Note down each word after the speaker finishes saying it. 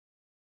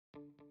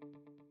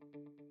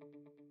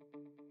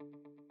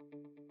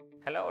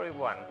Hello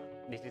everyone,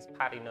 this is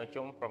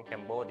Chung from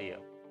Cambodia.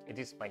 It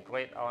is my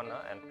great honor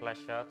and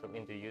pleasure to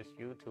introduce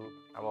you to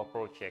our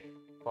project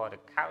for the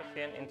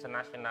Caucasian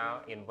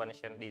International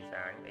Invention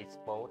Design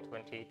Expo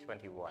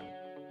 2021.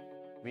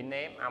 We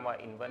name our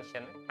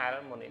invention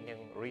Health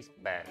Monitoring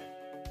Wristband.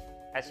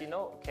 As you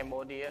know,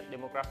 Cambodia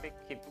demographic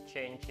keeps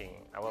changing.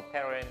 Our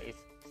parents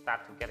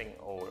start getting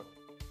old,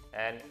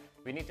 and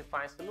we need to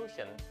find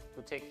solutions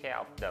to take care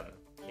of them.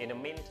 In the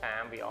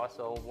meantime, we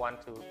also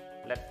want to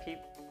let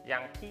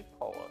young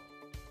people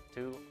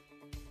to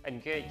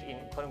engage in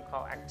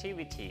economical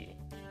activity,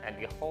 and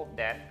we hope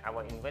that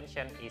our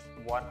invention is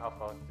one of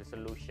the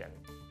solutions.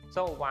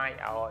 So why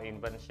our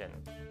invention?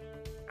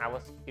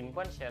 Our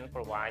invention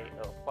provides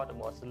a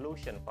affordable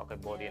solution for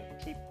Cambodian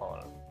people,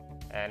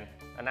 and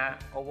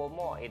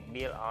overall it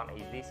built on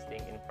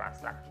existing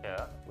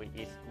infrastructure, which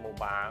is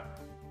mobile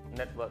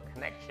network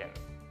connection.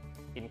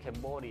 In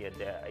Cambodia,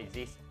 there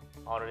exists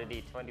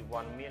already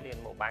 21 million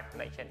mobile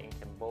connections in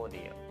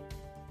Cambodia,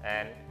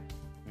 and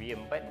we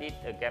embedded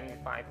a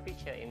gamified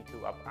feature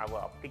into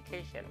our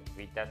application,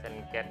 which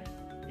doesn't get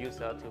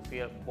users to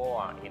feel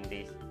bored in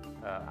this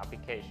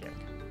application.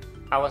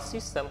 Our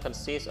system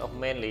consists of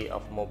mainly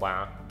of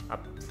mobile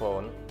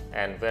phone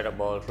and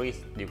wearable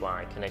wrist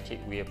device connected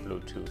via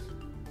Bluetooth.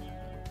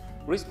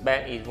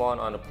 Wristband is worn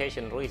on the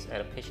patient's wrist,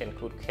 and the patient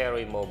could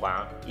carry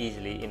mobile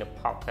easily in a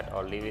pocket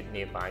or leave it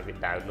nearby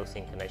without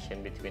losing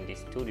connection between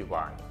these two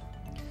devices.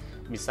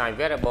 Besides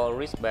wearable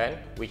wristband,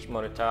 which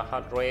monitor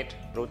heart rate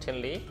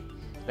routinely,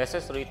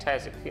 necessary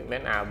test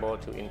equipment are able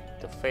to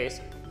interface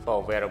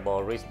for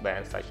wearable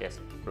wristbands such as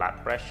blood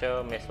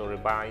pressure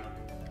measurement,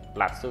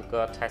 blood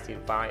sugar test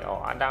device,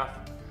 or other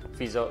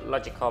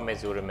physiological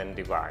measurement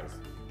device.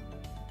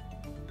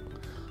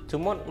 To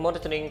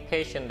monitoring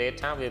patient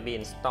data will be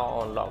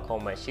installed on local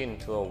machine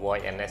to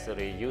avoid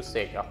unnecessary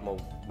usage of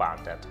mobile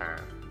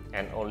data,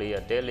 and only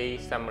a daily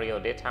summary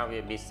of data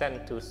will be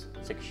sent to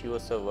secure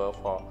server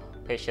for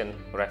patient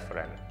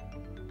reference.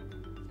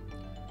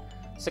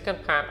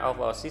 Second part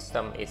of our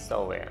system is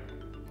software.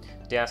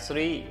 There are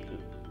three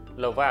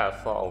levels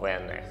for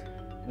awareness.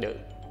 The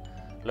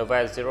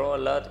level 0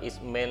 alert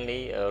is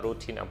mainly a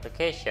routine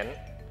application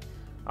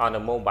on a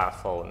mobile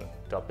phone.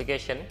 The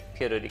application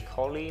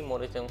periodically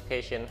monitors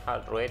patient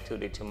heart rate to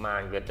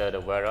determine whether the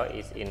wearer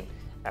is in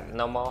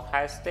abnormal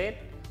heart state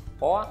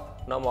or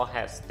normal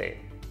heart state.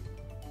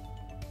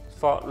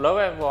 For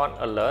level 1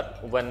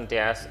 alert, when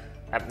there's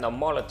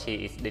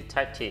abnormality is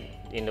detected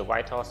in the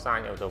vital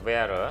sign of the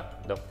wearer,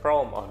 the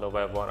prompt of the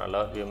level 1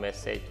 alert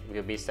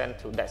will be sent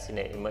to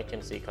designated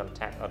emergency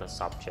contact of the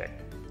subject.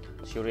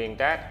 During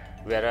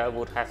that, wearer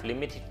would have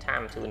limited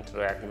time to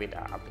interact with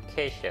the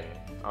application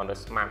on the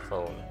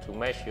smartphone to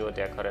measure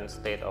their current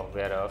state of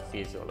wearer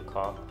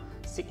physiological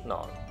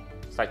signal,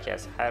 such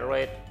as heart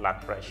rate, blood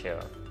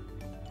pressure.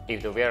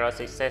 If the wearer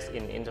success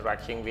in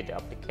interacting with the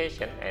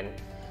application and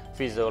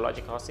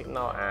physiological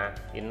signal are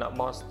in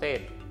normal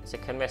state,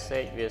 second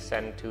message will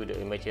send to the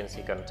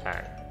emergency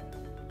contact.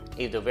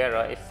 If the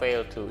wearer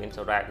fails to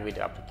interact with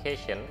the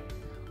application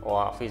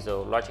or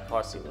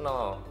physiological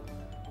signal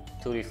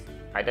to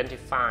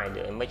identify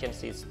the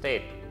emergency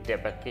state, the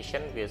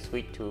application will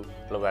switch to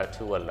level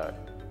 2 alert.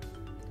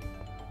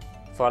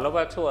 For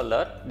level 2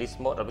 alert, this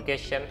mode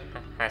application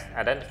has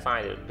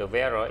identified the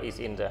wearer is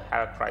in the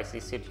health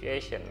crisis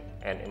situation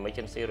and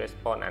emergency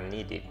response are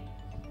needed.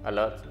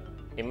 Alert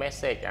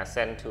messages are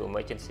sent to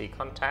emergency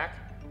contact,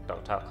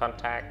 doctor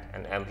contact,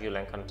 and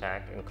ambulance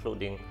contact,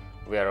 including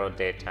wearer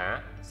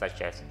data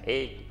such as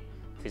age,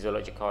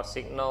 physiological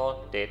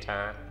signal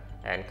data,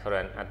 and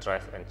current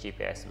address and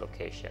GPS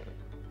location.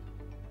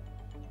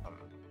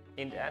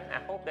 In the end, I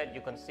hope that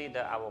you consider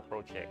our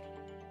project,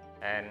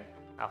 and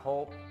I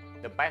hope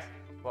the best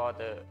for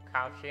the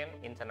Caucasian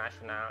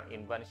International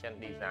Invention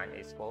Design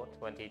Expo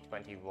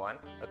 2021,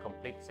 a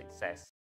complete success.